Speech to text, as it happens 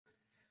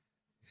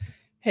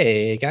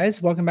Hey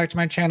guys, welcome back to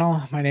my channel.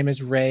 My name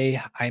is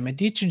Ray. I'm a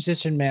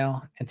detransition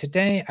male, and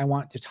today I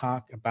want to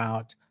talk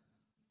about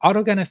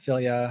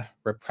autogynephilia,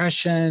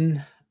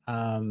 repression,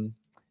 um,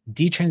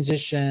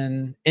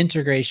 detransition,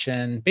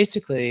 integration,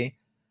 basically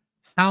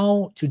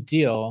how to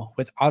deal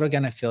with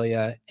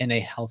autogynephilia in a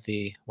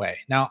healthy way.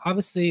 Now,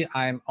 obviously,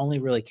 I'm only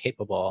really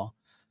capable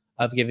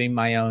of giving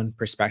my own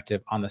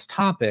perspective on this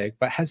topic,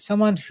 but as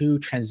someone who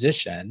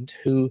transitioned,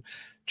 who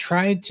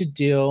tried to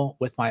deal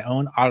with my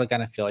own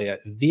autogynephilia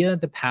via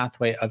the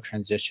pathway of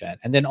transition,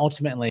 and then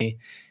ultimately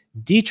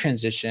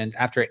detransitioned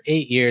after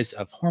 8 years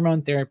of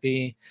hormone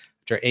therapy,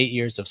 after 8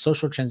 years of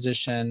social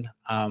transition,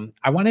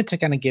 I wanted to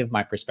kind of give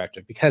my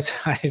perspective because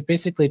I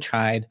basically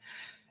tried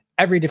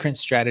every different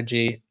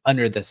strategy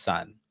under the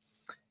sun.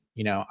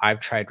 I've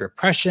tried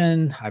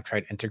repression, I've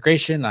tried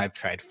integration, I've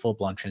tried full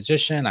blown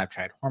transition, I've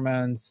tried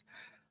hormones.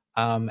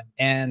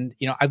 And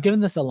I've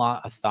given this a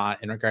lot of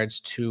thought in regards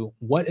to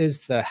what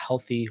is the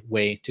healthy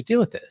way to deal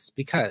with this,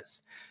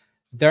 because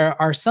there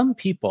are some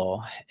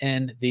people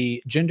in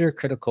the gender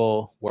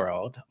critical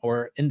world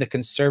or in the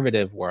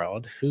conservative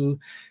world who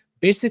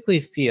basically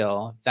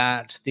feel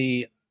that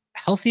the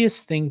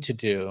healthiest thing to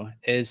do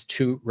is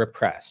to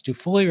repress, to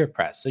fully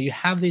repress. So you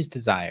have these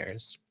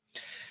desires,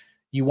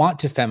 you want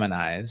to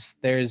feminize.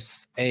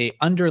 There's a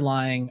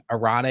underlying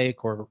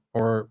erotic or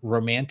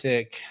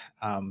romantic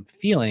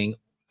feeling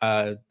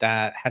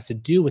that has to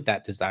do with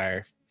that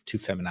desire to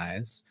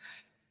feminize.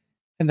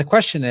 And the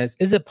question is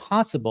it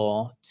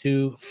possible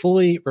to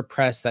fully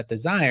repress that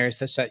desire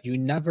such that you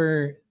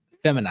never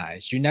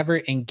feminize, you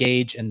never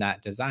engage in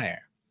that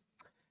desire?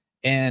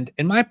 And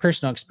in my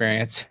personal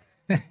experience,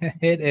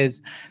 it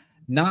is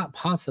not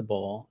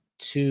possible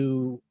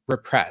to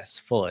repress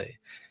fully.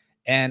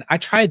 And I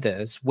tried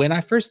this when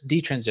I first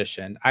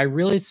detransitioned. I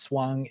really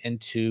swung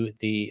into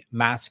the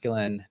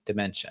masculine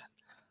dimension.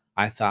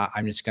 I thought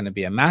I'm just going to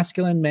be a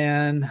masculine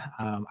man.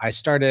 I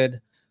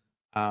started,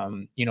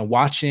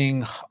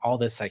 watching all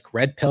this like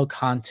red pill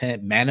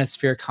content,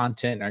 manosphere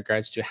content in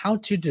regards to how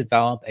to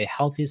develop a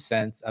healthy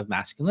sense of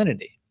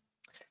masculinity.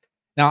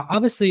 Now,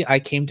 obviously, I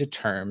came to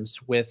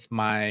terms with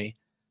my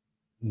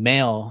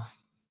male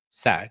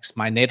sex,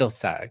 my natal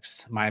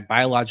sex, my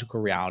biological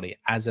reality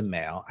as a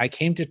male. I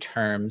came to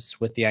terms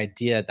with the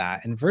idea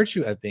that, in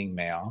virtue of being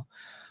male,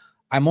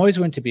 I'm always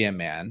going to be a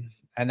man.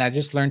 And I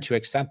just learned to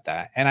accept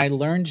that. And I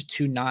learned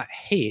to not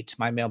hate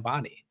my male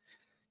body,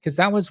 because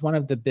that was one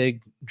of the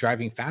big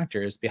driving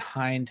factors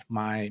behind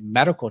my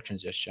medical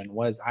transition.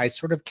 Was I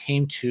sort of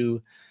came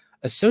to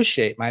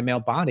associate my male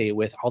body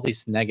with all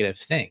these negative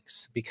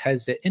things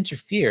because it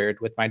interfered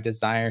with my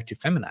desire to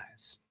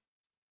feminize.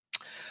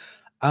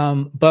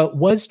 But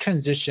was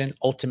transition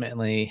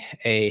ultimately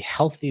a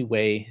healthy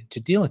way to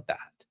deal with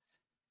that?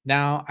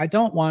 Now, I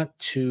don't want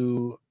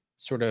to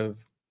sort of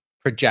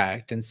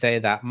project and say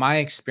that my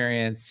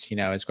experience,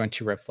 is going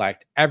to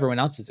reflect everyone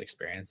else's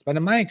experience. But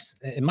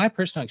in my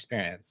personal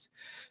experience,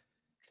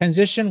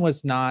 transition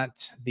was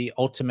not the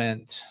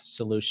ultimate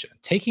solution.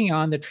 Taking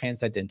on the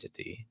trans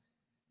identity,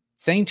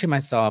 saying to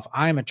myself,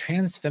 I'm a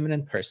trans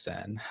feminine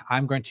person,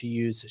 I'm going to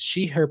use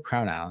she, her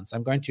pronouns,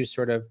 I'm going to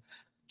sort of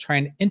try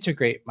and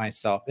integrate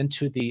myself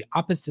into the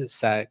opposite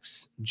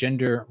sex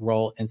gender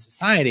role in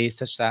society,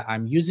 such that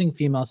I'm using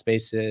female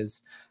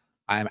spaces.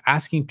 I'm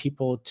asking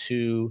people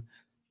to,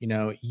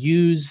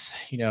 use,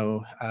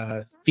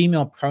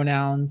 female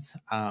pronouns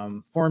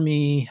for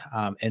me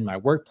in my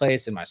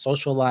workplace, in my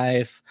social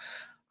life.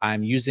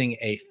 I'm using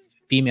a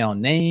female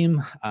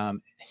name,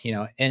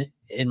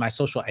 in my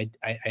social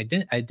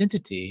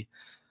identity.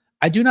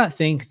 I do not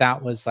think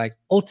that was like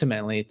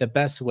ultimately the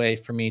best way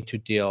for me to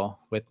deal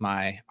with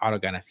my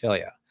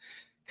autogynephilia,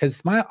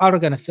 because my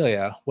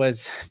autogynephilia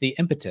was the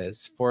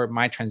impetus for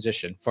my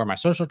transition, for my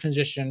social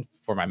transition,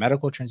 for my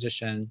medical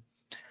transition.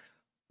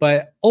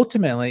 But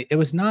ultimately, it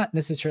was not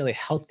necessarily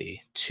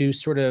healthy to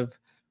sort of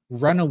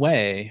run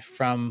away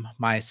from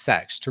my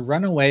sex, to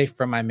run away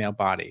from my male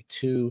body,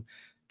 to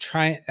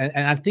try.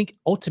 And I think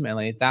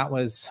ultimately that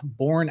was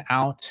born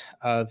out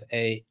of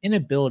a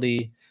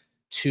inability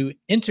to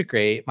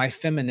integrate my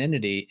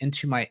femininity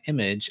into my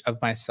image of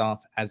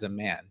myself as a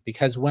man.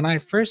 Because when I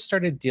first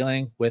started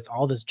dealing with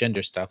all this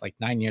gender stuff, like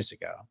 9 years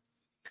ago,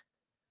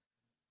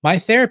 my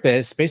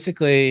therapist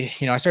basically,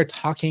 I started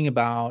talking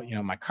about,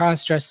 my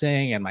cross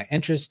dressing and my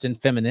interest in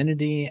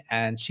femininity.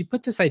 And she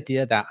put this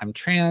idea that I'm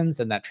trans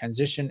and that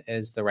transition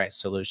is the right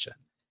solution,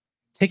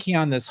 taking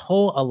on this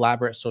whole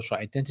elaborate social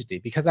identity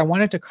because I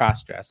wanted to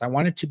cross dress. I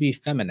wanted to be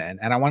feminine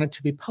and I wanted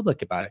to be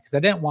public about it because I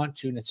didn't want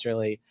to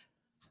necessarily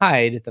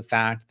hide the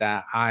fact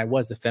that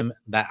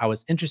that I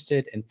was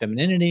interested in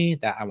femininity,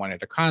 that I wanted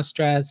to cross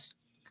dress.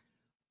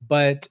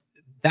 But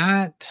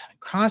that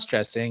cross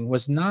dressing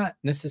was not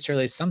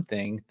necessarily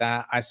something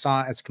that I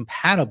saw as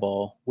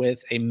compatible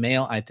with a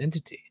male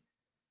identity.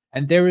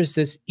 And there was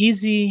this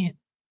easy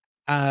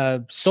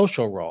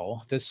social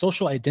role, this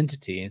social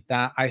identity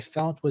that I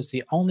felt was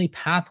the only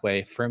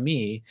pathway for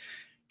me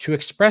to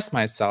express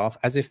myself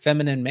as a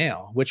feminine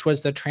male, which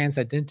was the trans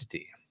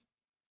identity.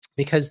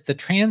 Because the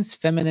trans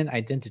feminine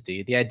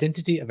identity, the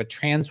identity of a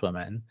trans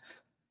woman,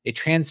 a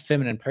trans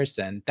feminine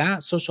person,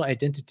 that social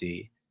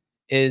identity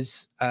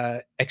is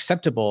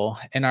acceptable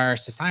in our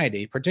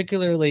society,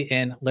 particularly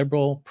in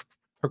liberal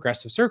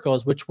progressive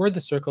circles, which were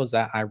the circles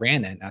that I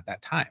ran in at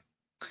that time.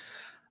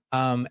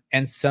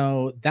 And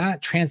so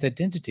that trans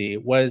identity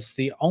was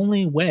the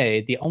only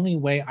way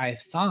I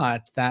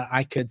thought that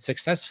I could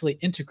successfully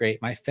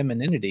integrate my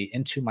femininity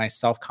into my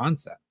self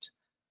concept.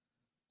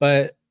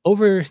 But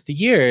over the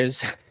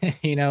years,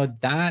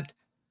 that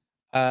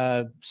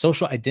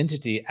social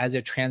identity as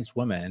a trans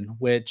woman,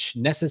 which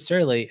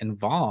necessarily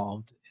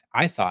involved,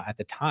 I thought at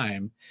the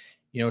time,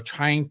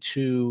 trying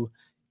to,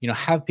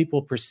 have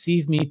people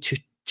perceive me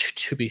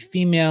to be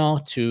female,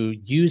 to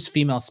use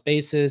female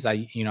spaces.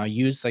 I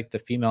use like the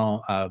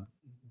female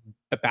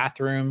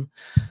bathroom,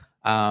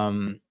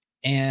 um,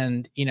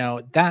 and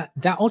that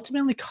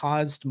ultimately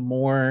caused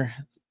more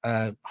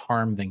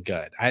harm than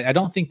good. I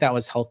don't think that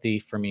was healthy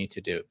for me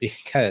to do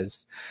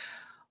because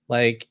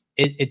like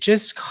it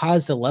just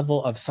caused a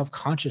level of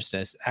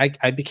self-consciousness.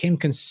 I became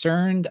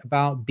concerned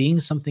about being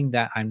something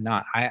that I'm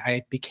not.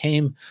 I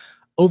became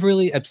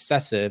overly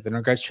obsessive in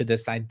regards to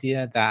this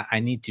idea that I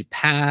need to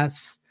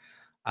pass.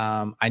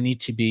 I need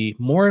to be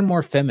more and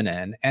more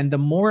feminine. And the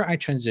more I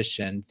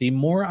transitioned, the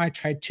more I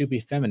tried to be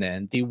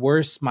feminine, the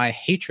worse my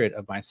hatred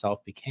of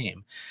myself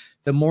became,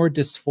 the more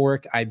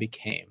dysphoric I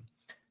became,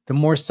 the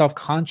more self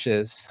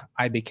conscious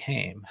I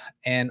became.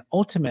 And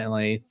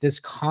ultimately,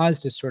 this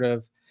caused a sort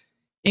of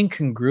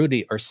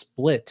incongruity or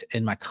split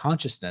in my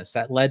consciousness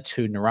that led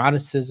to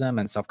neuroticism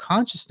and self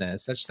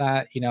consciousness, such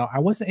that, I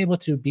wasn't able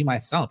to be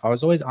myself. I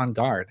was always on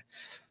guard.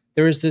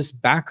 There was this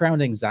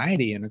background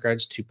anxiety in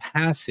regards to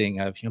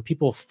passing of,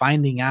 people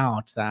finding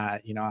out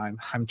that,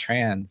 I'm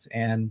trans.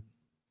 And,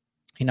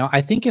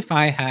 I think if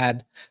I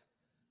had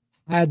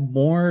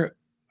more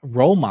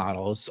role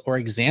models or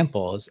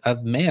examples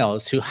of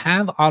males who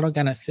have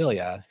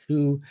autogynephilia,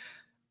 who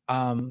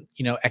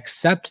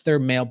accept their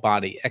male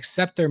body,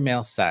 accept their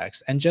male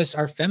sex, and just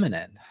are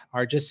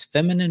just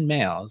feminine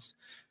males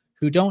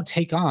who don't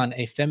take on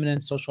a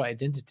feminine social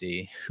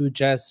identity, who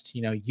just,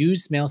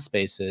 use male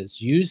spaces,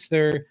 use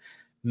their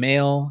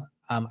male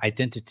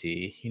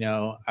identity,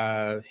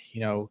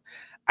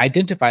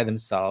 identify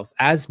themselves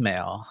as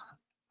male.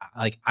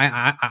 Like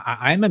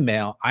I'm a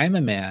male, I'm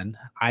a man.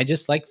 I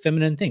just like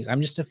feminine things. I'm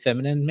just a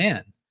feminine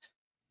man.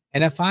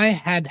 And if I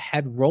had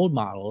role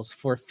models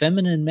for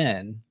feminine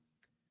men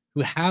who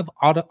have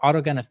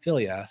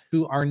autogynephilia,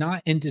 who are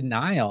not in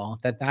denial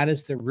that that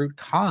is the root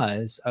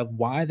cause of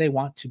why they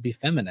want to be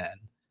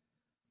feminine,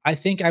 I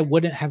think I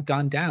wouldn't have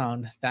gone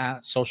down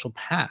that social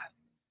path.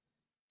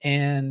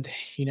 And,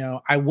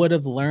 I would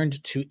have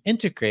learned to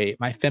integrate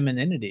my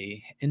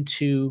femininity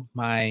into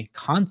my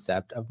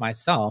concept of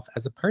myself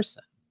as a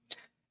person.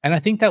 And I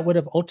think that would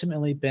have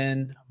ultimately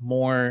been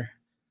more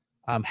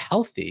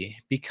healthy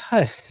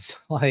because,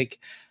 like,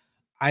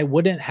 I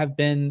wouldn't have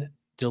been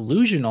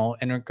delusional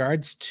in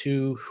regards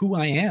to who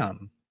I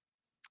am.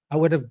 I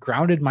would have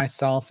grounded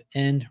myself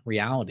in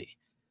reality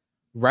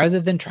rather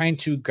than trying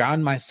to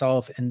ground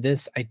myself in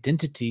this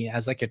identity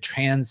as like a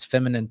trans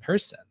feminine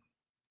person.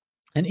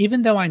 And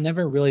even though I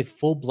never really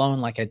full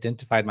blown like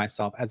identified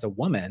myself as a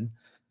woman,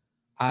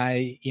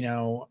 I,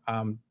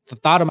 the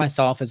thought of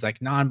myself as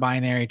like non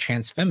binary,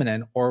 trans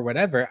feminine, or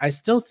whatever, I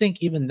still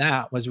think even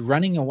that was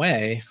running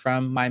away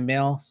from my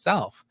male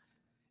self.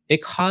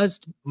 It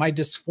caused my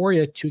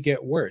dysphoria to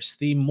get worse.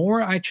 The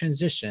more I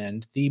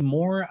transitioned, the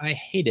more I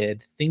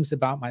hated things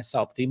about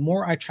myself, the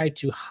more I tried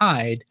to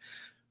hide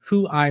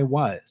who I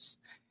was.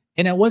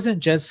 And it wasn't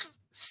just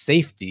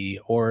safety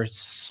or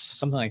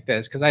something like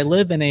this, because I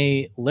live in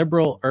a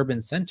liberal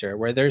urban center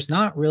where there's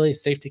not really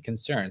safety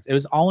concerns. It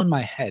was all in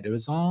my head, it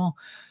was all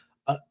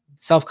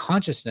self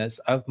consciousness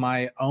of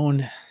my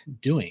own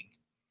doing.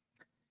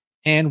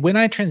 And when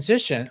I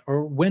transitioned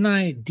or when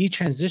I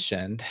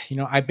detransitioned,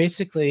 I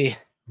basically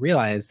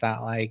realized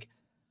that like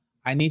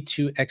I need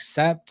to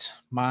accept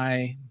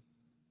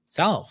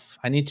myself.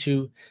 I need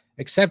to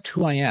accept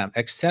who I am,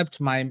 accept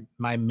my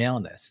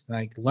maleness,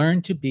 like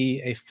learn to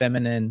be a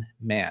feminine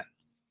man.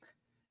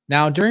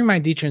 Now, during my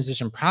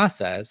detransition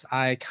process,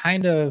 I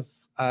kind of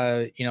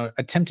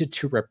attempted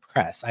to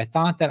repress. I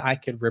thought that I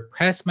could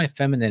repress my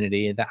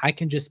femininity, that I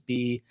can just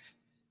be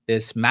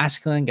this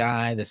masculine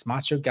guy, this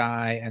macho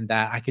guy, and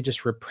that I could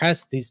just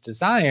repress these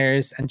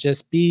desires and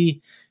just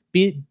be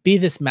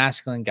this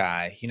masculine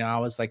guy. I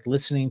was like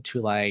listening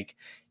to like,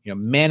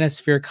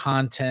 manosphere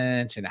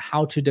content and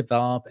how to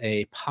develop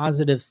a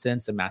positive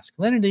sense of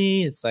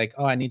masculinity. It's like,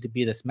 oh, I need to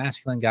be this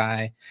masculine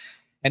guy.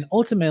 And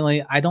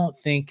ultimately, I don't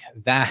think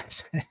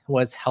that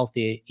was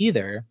healthy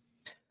either.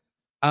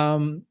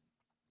 Um,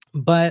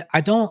 but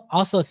I don't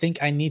also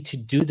think I need to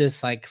do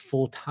this like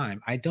full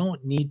time. I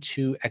don't need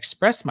to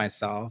express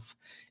myself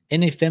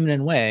in a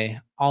feminine way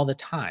all the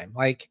time.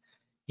 Like,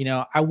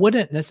 I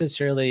wouldn't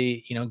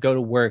necessarily, go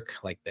to work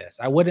like this.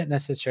 I wouldn't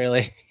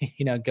necessarily,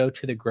 go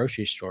to the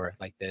grocery store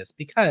like this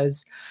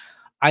because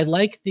I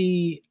like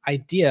the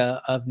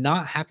idea of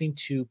not having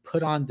to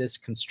put on this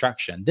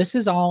construction. This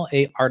is all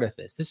a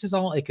artifice. This is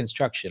all a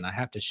construction. I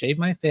have to shave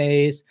my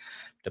face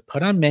to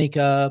put on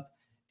makeup,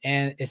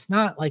 and it's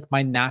not like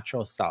my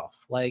natural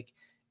self. Like,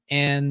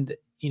 and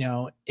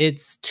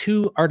it's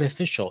too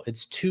artificial,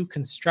 it's too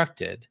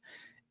constructed.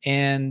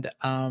 And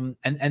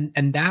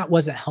that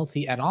wasn't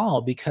healthy at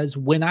all, because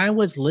when I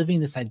was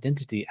living this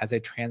identity as a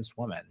trans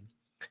woman,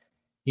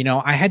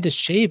 I had to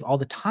shave all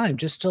the time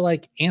just to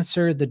like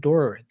answer the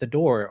door,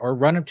 or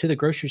run up to the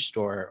grocery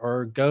store,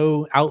 or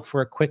go out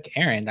for a quick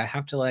errand. I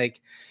have to like,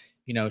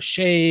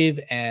 shave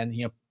and,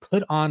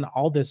 put on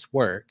all this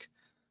work,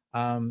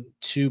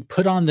 to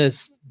put on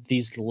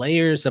these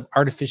layers of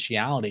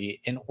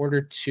artificiality in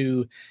order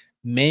to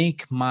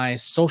make my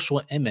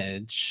social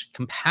image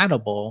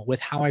compatible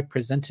with how I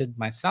presented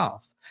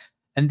myself.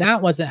 And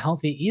that wasn't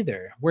healthy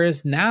either.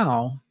 Whereas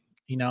now,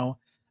 you know,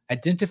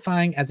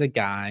 identifying as a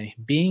guy,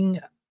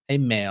 being a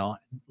male,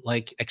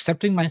 like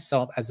accepting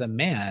myself as a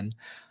man,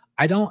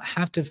 I don't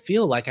have to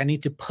feel like I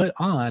need to put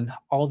on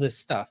all this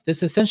stuff.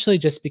 This essentially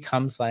just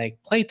becomes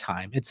like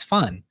playtime. It's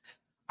fun.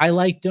 I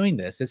like doing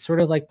this. It's sort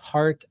of like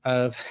part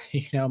of,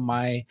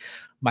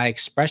 my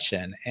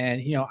expression.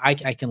 And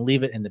I can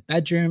leave it in the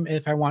bedroom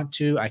if I want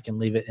to. I can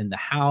leave it in the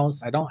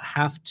house. I don't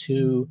have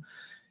to,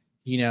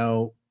 you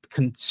know,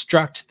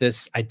 construct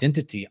this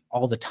identity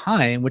all the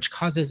time, which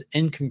causes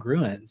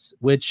incongruence,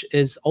 which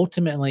is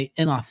ultimately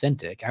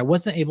inauthentic. I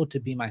wasn't able to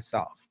be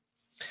myself,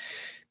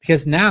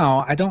 because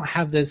now I don't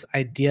have this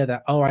idea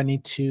that, oh, I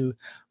need to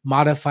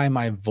modify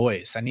my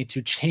voice. I need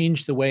to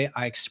change the way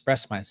I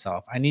express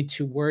myself. I need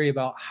to worry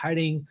about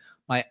hiding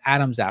my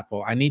Adam's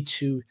apple. I need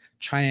to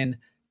try and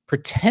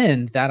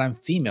pretend that I'm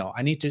female.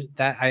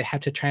 That I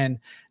have to try and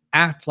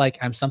act like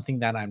I'm something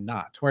that I'm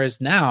not.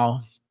 Whereas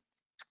now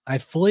I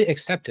fully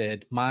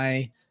accepted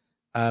my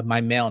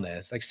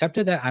maleness,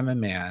 accepted that I'm a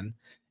man,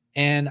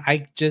 and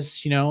I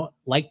just,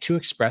 like to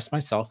express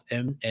myself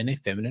in a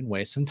feminine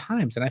way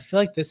sometimes. And I feel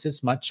like this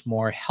is much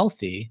more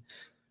healthy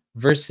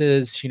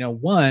versus,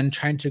 one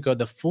trying to go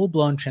the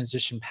full-blown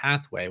transition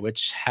pathway,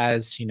 which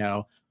has,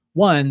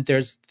 one,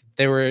 there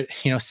were,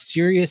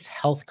 serious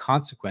health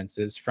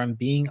consequences from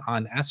being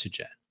on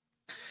estrogen.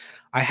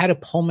 I had a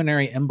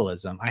pulmonary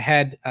embolism. I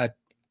had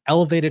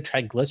elevated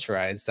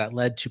triglycerides that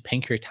led to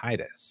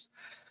pancreatitis.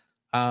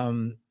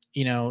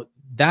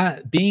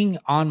 That being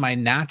on my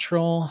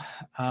natural,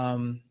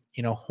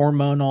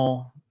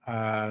 hormonal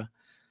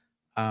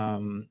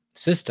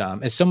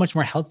system is so much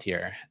more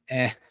healthier.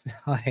 And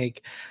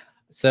like,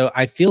 so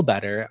I feel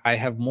better. I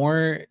have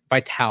more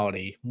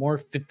vitality, more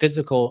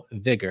physical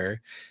vigor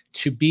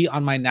to be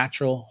on my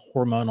natural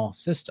hormonal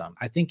system.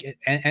 I think,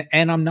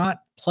 and I'm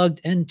not plugged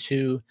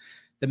into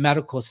the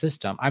medical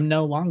system. I'm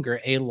no longer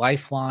a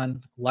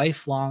lifelong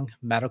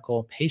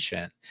medical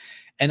patient.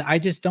 And I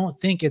just don't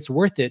think it's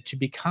worth it to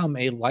become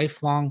a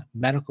lifelong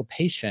medical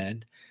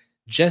patient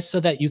just so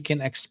that you can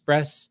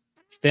express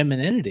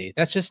femininity.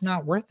 That's just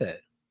not worth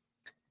it.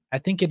 I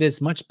think it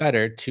is much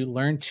better to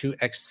learn to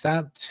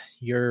accept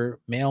your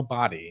male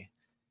body,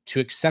 to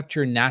accept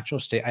your natural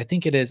state. I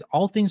think it is,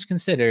 all things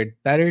considered,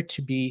 better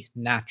to be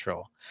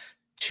natural,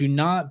 to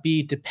not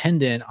be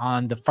dependent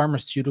on the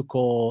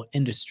pharmaceutical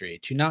industry,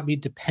 to not be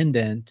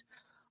dependent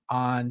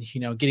on,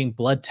 getting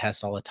blood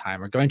tests all the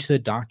time or going to the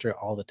doctor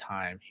all the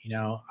time.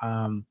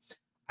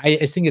 I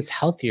just think it's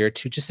healthier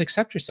to just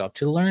accept yourself,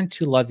 to learn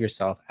to love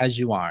yourself as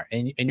you are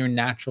in your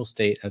natural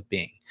state of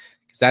being,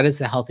 because that is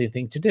the healthy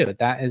thing to do.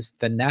 That is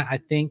I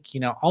think,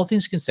 all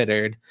things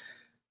considered,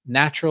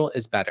 natural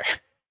is better.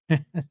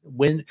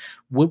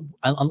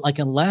 Like,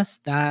 unless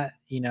that,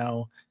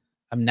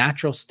 a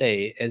natural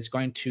state is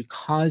going to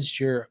cause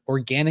your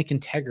organic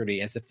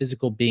integrity as a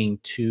physical being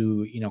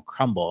to,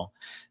 crumble,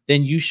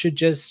 then you should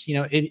just,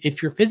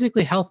 if you're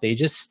physically healthy,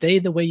 just stay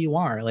the way you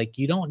are. Like,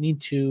 you don't need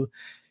to,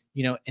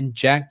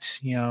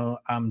 inject,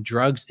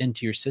 drugs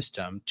into your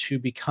system to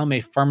become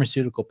a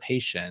pharmaceutical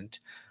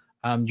patient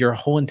your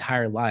whole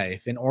entire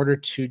life in order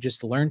to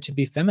just learn to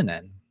be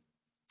feminine,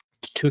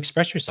 to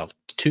express yourself,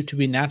 to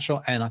be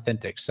natural and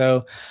authentic.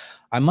 So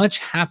I'm much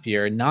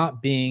happier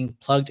not being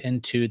plugged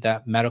into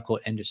that medical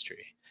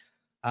industry.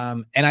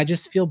 And I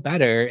just feel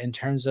better in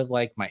terms of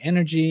like my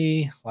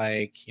energy,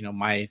 like,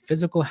 my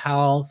physical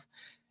health.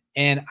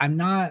 And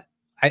I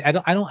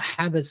don't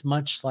have as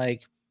much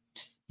like,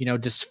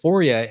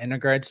 dysphoria in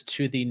regards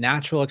to the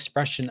natural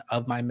expression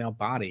of my male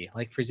body.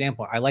 Like, for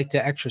example, I like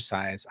to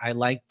exercise, I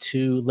like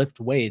to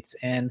lift weights.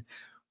 And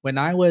when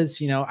I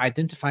was,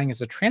 identifying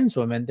as a trans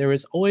woman, there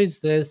was always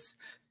this,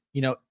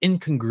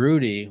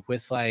 incongruity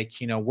with like,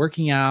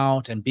 working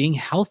out and being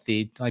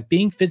healthy. Like,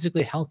 being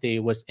physically healthy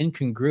was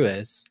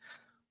incongruous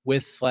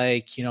with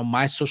like,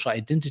 my social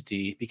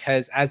identity,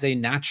 because as a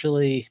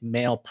naturally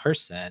male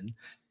person,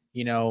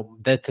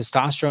 the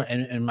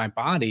testosterone in my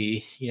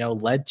body,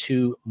 led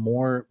to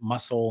more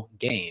muscle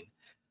gain.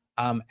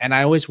 And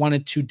I always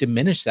wanted to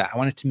diminish that. I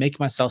wanted to make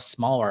myself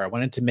smaller. I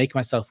wanted to make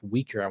myself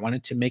weaker. I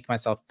wanted to make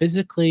myself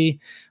physically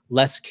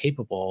less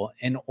capable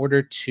in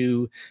order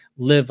to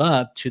live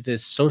up to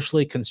this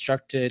socially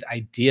constructed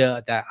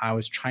idea that I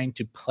was trying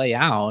to play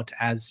out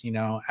as,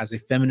 as a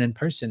feminine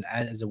person,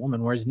 as a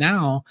woman. Whereas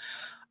now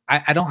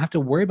I don't have to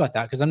worry about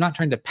that because I'm not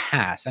trying to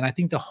pass. And I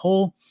think the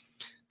whole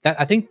that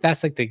I think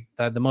that's like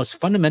the most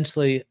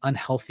fundamentally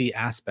unhealthy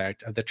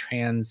aspect of the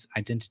trans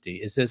identity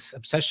is this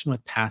obsession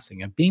with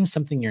passing, of being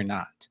something you're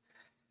not.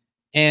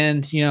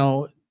 And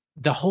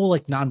the whole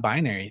like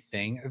non-binary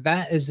thing,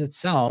 that is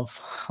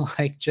itself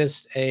like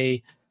just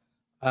a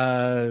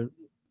uh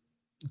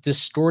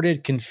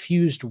distorted,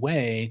 confused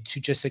way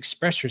to just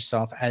express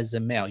yourself as a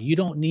male. You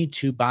don't need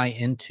to buy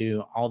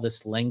into all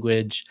this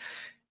language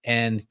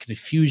and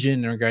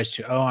confusion in regards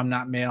to, oh, I'm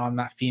not male, I'm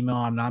not female,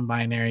 I'm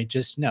non-binary.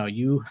 Just no,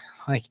 you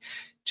like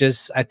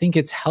just I think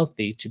it's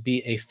healthy to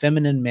be a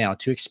feminine male,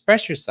 to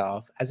express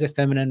yourself as a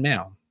feminine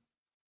male,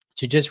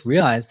 to just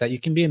realize that you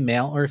can be a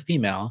male or a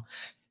female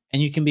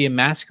and you can be as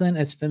masculine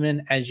as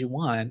feminine as you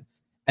want.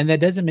 And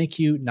that doesn't make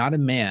you not a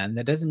man.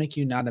 That doesn't make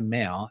you not a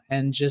male.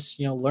 And just,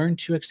 learn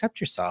to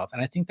accept yourself.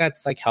 And I think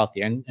that's like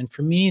healthy. And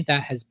for me,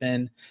 that has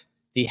been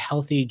the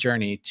healthy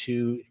journey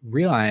to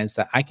realize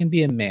that I can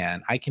be a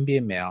man, I can be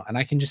a male, and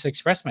I can just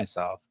express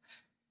myself.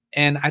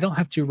 And I don't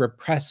have to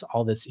repress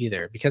all this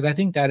either, because I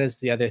think that is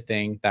the other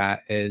thing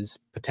that is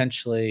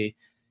potentially,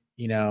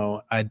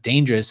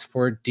 dangerous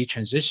for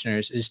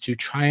detransitioners, is to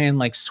try and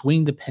like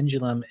swing the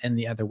pendulum in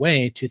the other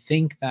way, to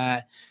think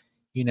that,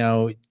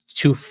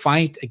 to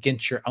fight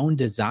against your own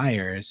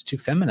desires to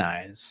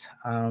feminize.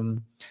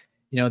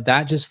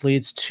 That just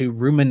leads to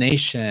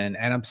rumination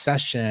and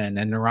obsession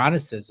and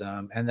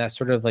neuroticism and that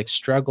sort of like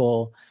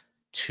struggle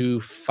to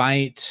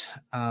fight,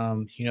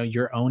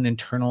 your own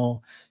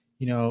internal,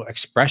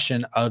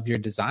 expression of your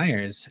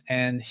desires.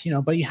 And,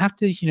 but you have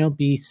to,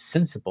 be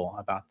sensible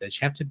about this.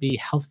 You have to be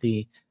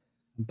healthy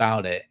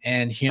about it.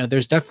 And,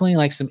 there's definitely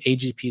like some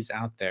AGPs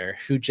out there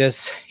who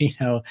just,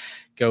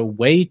 go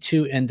way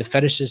too in the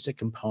fetishistic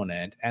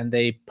component, and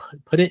they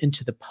put it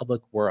into the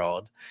public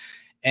world,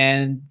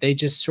 and they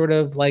just sort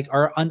of like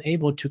are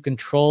unable to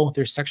control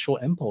their sexual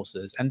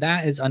impulses. And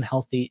that is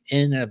unhealthy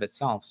in and of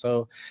itself.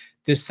 So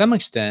to some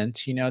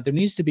extent, there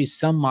needs to be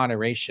some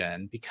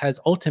moderation, because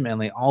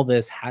ultimately all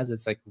this has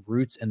its like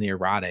roots in the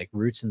erotic,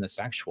 roots in the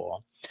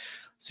sexual.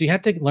 So you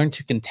have to learn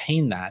to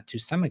contain that to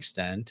some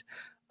extent.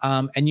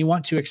 And you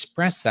want to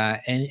express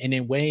that in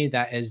a way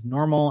that is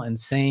normal and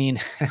sane,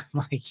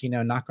 like,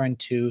 not going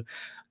to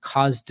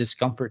cause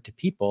discomfort to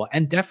people.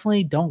 And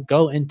definitely don't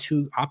go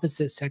into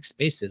opposite sex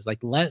spaces. Like,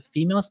 let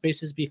female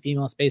spaces be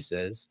female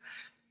spaces.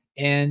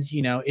 And,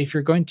 if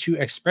you're going to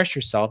express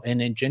yourself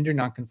in a gender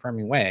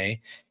nonconforming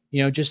way,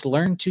 just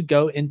learn to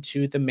go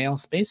into the male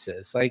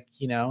spaces. Like,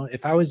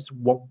 if I was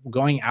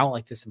going out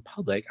like this in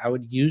public, I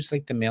would use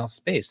like the male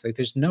space. Like,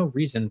 there's no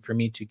reason for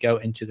me to go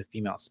into the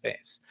female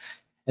space.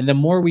 And the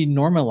more we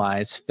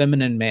normalize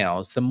feminine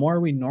males, the more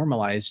we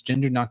normalize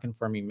gender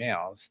nonconforming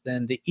males,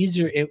 then the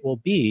easier it will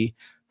be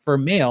for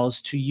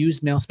males to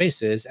use male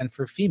spaces and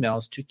for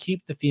females to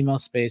keep the female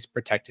space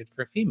protected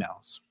for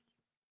females.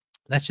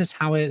 That's just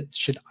how it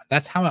should,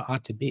 that's how it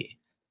ought to be.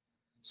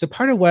 So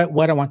part of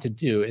what I want to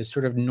do is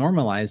sort of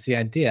normalize the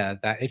idea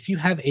that if you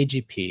have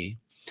AGP,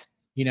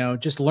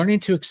 just learning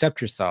to accept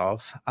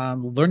yourself,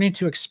 learning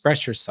to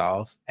express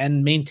yourself,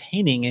 and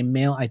maintaining a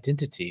male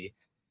identity,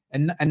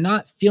 and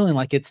not feeling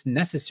like it's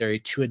necessary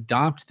to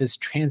adopt this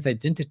trans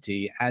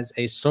identity as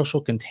a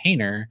social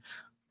container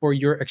for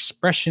your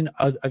expression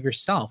of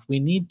yourself. We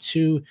need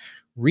to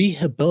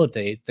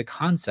rehabilitate the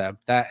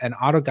concept that an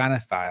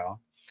autogynephile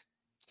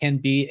can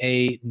be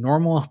a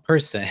normal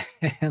person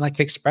and like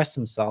express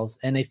themselves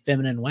in a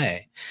feminine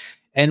way.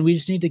 And we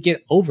just need to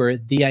get over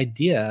the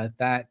idea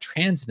that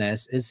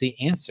transness is the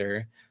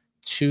answer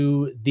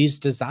to these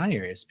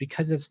desires,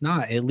 because it's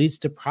not. It leads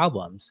to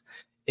problems.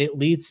 It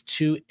leads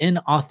to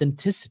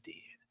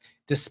inauthenticity.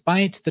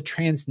 Despite the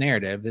trans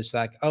narrative, it's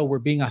like, oh, we're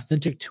being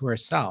authentic to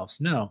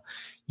ourselves. No,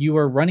 you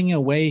are running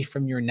away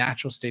from your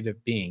natural state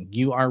of being.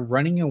 You are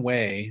running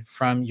away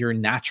from your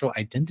natural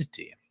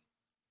identity.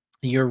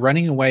 You're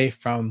running away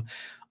from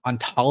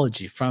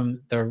ontology,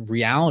 from the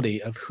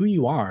reality of who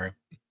you are.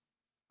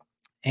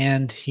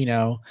 And,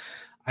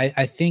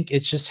 I think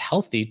it's just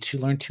healthy to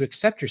learn to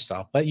accept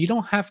yourself, but you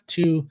don't have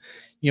to,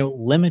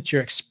 limit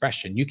your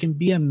expression. You can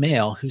be a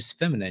male who's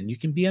feminine. You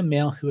can be a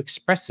male who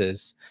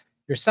expresses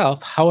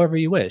yourself however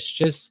you wish.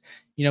 Just,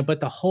 but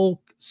the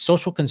whole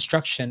social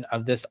construction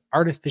of this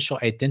artificial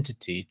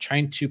identity,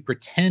 trying to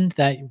pretend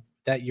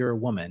that you're a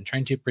woman,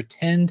 trying to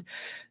pretend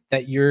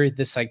that you're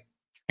this like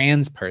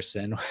trans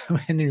person,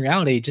 when in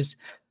reality, just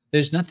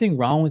there's nothing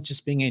wrong with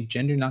just being a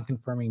gender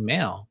nonconforming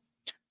male.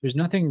 There's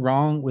nothing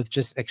wrong with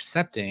just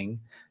accepting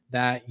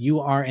that you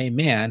are a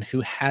man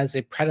who has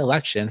a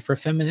predilection for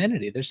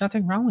femininity. There's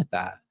nothing wrong with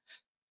that.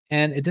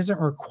 And it doesn't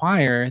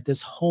require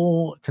this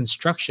whole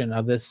construction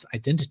of this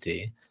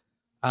identity.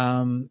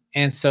 And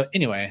so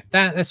anyway,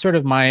 that's sort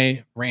of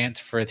my rant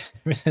for,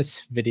 for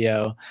this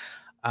video.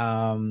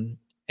 And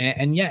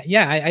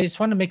yeah, I just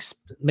want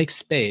to make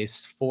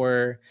space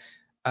for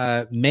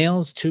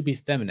males to be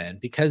feminine,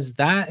 because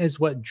that is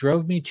what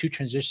drove me to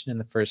transition in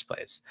the first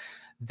place.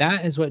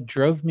 That is what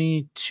drove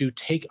me to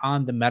take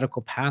on the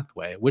medical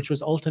pathway, which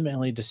was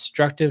ultimately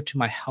destructive to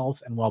my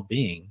health and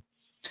well-being.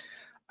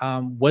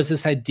 was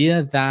this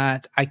idea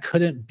that I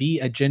couldn't be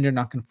a gender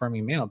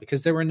nonconforming male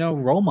because there were no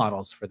role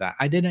models for that.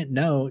 I didn't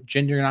know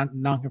gender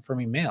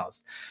nonconforming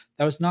males.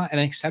 That was not an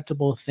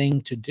acceptable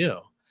thing to do.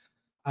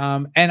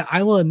 And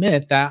I will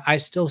admit that I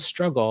still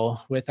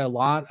struggle with a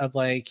lot of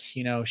like,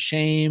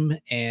 shame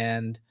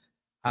and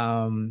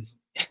um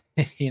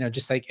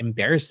just like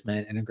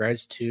embarrassment in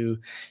regards to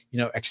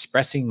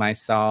expressing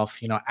myself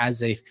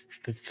as a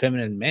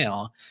feminine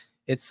male.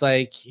 It's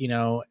like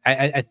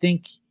I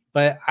think,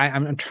 but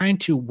I'm trying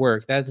to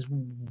work. That is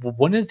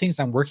one of the things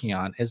I'm working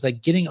on, is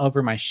like getting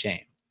over my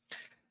shame.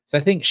 So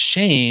I think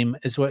shame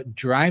is what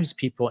drives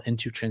people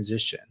into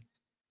transition.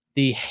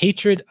 The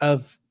hatred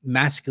of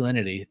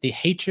masculinity, the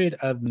hatred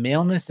of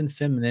maleness and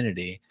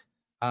femininity,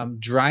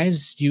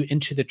 drives you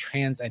into the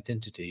trans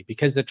identity,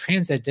 because the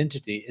trans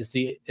identity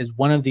is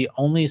one of the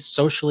only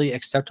socially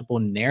acceptable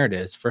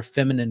narratives for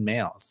feminine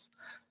males,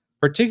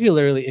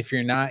 particularly if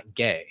you're not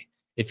gay,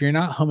 if you're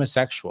not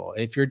homosexual,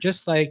 if you're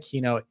just like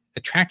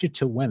attracted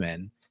to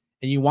women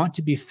and you want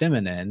to be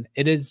feminine.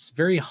 It is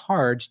very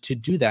hard to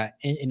do that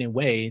in a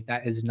way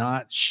that is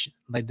not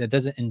like that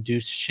doesn't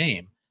induce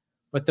shame.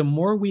 But the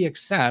more we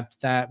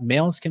accept that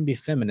males can be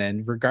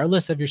feminine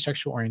regardless of your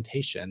sexual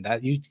orientation,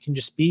 that you can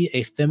just be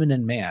a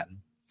feminine man,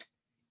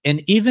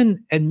 and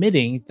even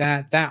admitting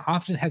that that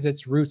often has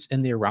its roots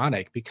in the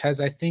erotic,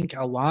 because I think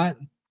a lot,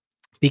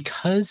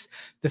 because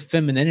the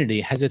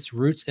femininity has its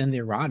roots in the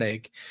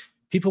erotic,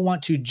 people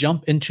want to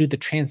jump into the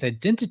trans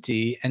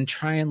identity and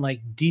try and like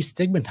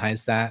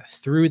destigmatize that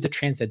through the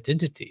trans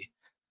identity.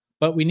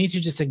 But we need to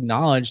just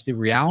acknowledge the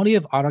reality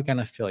of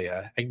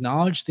autogynephilia,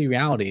 acknowledge the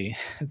reality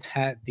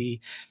that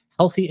the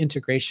healthy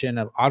integration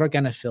of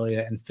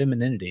autogynephilia and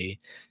femininity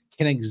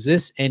can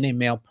exist in a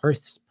male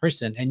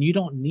person. And you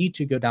don't need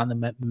to go down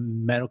the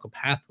medical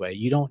pathway.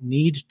 You don't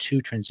need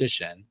to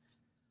transition.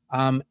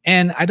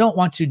 And I don't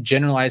want to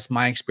generalize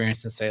my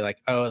experience and say like,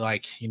 oh,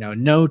 like,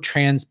 no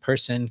trans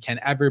person can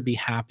ever be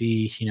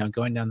happy,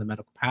 going down the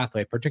medical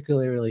pathway,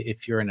 particularly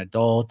if you're an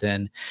adult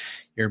and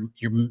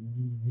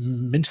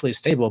mentally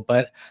stable.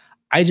 But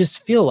I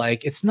just feel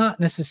like it's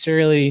not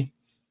necessarily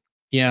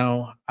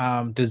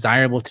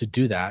desirable to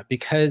do that,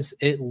 because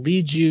it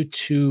leads you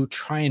to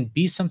try and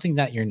be something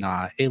that you're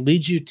not. It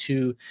leads you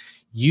to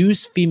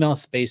use female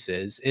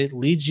spaces. It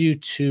leads you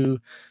to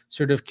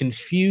sort of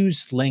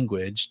confuse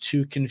language,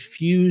 to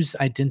confuse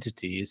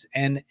identities,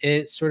 and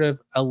it sort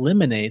of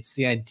eliminates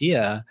the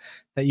idea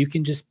that you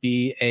can just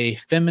be a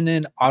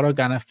feminine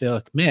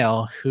autogynephilic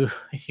male who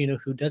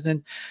who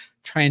doesn't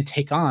try and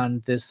take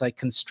on this like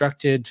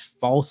constructed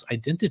false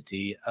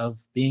identity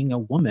of being a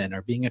woman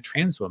or being a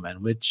trans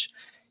woman, which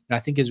I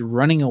think is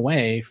running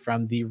away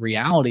from the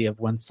reality of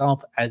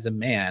oneself as a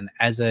man,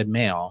 as a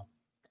male.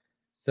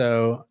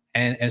 So,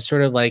 and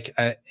sort of like,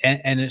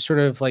 and it sort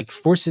of like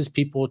forces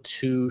people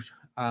to,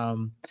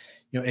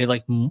 it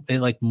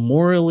like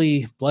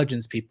morally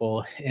bludgeons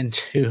people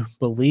into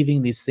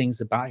believing these things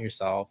about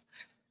yourself,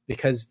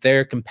 because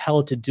they're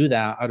compelled to do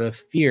that out of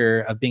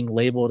fear of being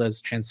labeled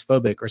as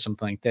transphobic or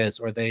something like this,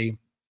 or they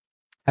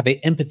have a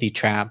empathy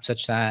trap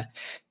such that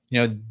you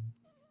know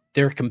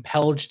they're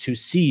compelled to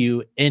see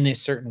you in a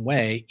certain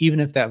way, even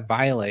if that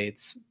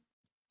violates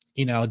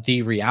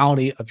the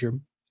reality of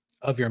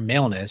your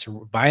maleness,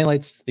 or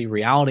violates the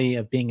reality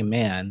of being a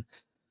man.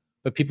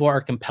 But people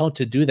are compelled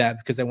to do that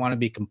because they want to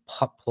be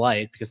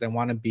polite, because they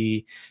want to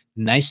be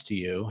nice to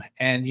you.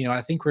 And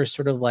I think we're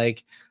sort of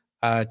like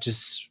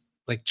just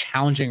like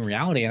challenging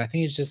reality. And I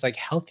think it's just like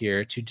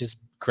healthier to just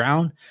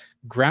ground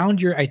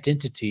your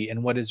identity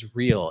in what is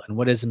real and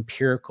what is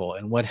empirical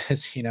and what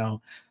is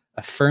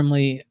a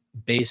firmly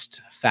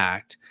based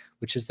fact,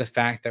 which is the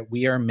fact that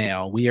we are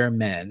male, we are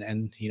men,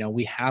 and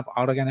we have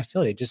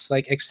autogynephilia. Just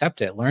like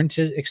accept it, learn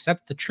to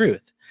accept the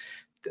truth.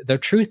 The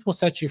truth will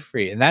set you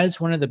free. And that is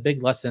one of the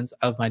big lessons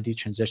of my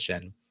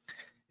detransition,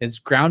 is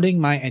grounding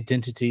my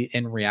identity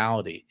in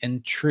reality,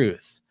 in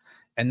truth,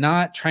 and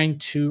not trying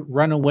to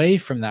run away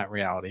from that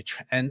reality,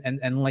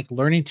 and like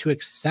learning to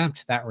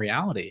accept that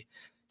reality.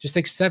 Just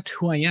accept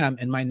who I am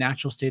in my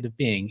natural state of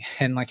being,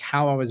 and like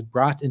how I was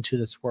brought into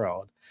this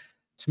world.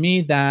 To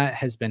me, that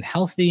has been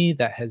healthy,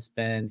 that has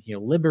been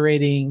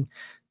liberating.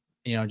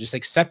 Just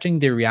accepting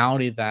the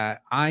reality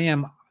that I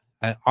am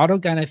an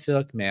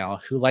autogynephilic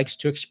male who likes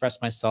to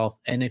express myself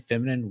in a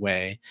feminine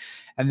way,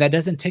 and that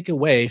doesn't take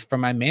away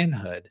from my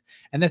manhood,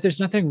 and that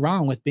there's nothing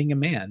wrong with being a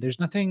man. There's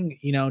nothing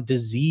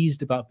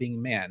diseased about being a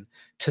man.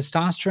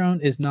 Testosterone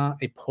is not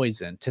a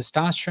poison.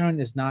 Testosterone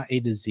is not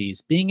a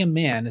disease. Being a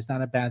man is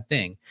not a bad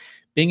thing.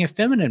 Being a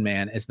feminine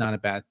man is not a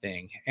bad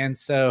thing. And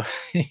so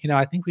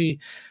I think we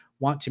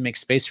want to make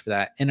space for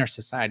that in our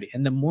society.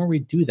 And the more we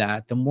do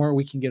that, the more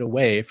we can get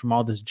away from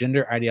all this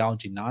gender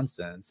ideology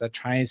nonsense that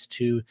tries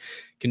to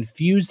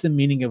confuse the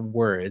meaning of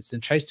words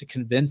and tries to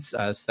convince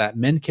us that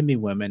men can be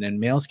women and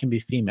males can be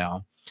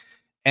female.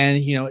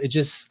 And it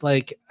just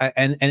like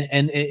and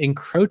it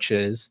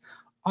encroaches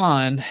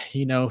on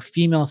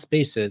female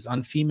spaces,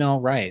 on female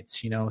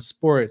rights,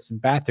 sports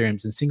and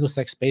bathrooms and single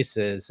sex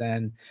spaces,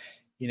 and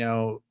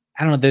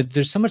I don't know,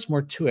 there's so much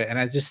more to it. And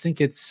I just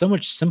think it's so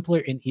much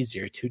simpler and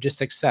easier to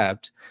just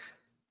accept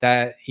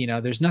that,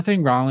 there's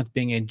nothing wrong with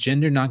being a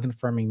gender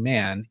nonconforming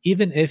man,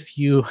 even if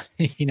you,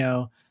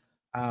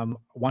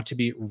 want to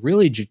be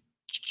really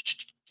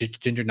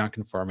gender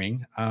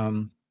nonconforming.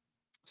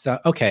 So,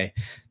 okay,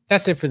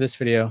 that's it for this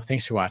video.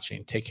 Thanks for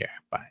watching. Take care.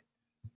 Bye.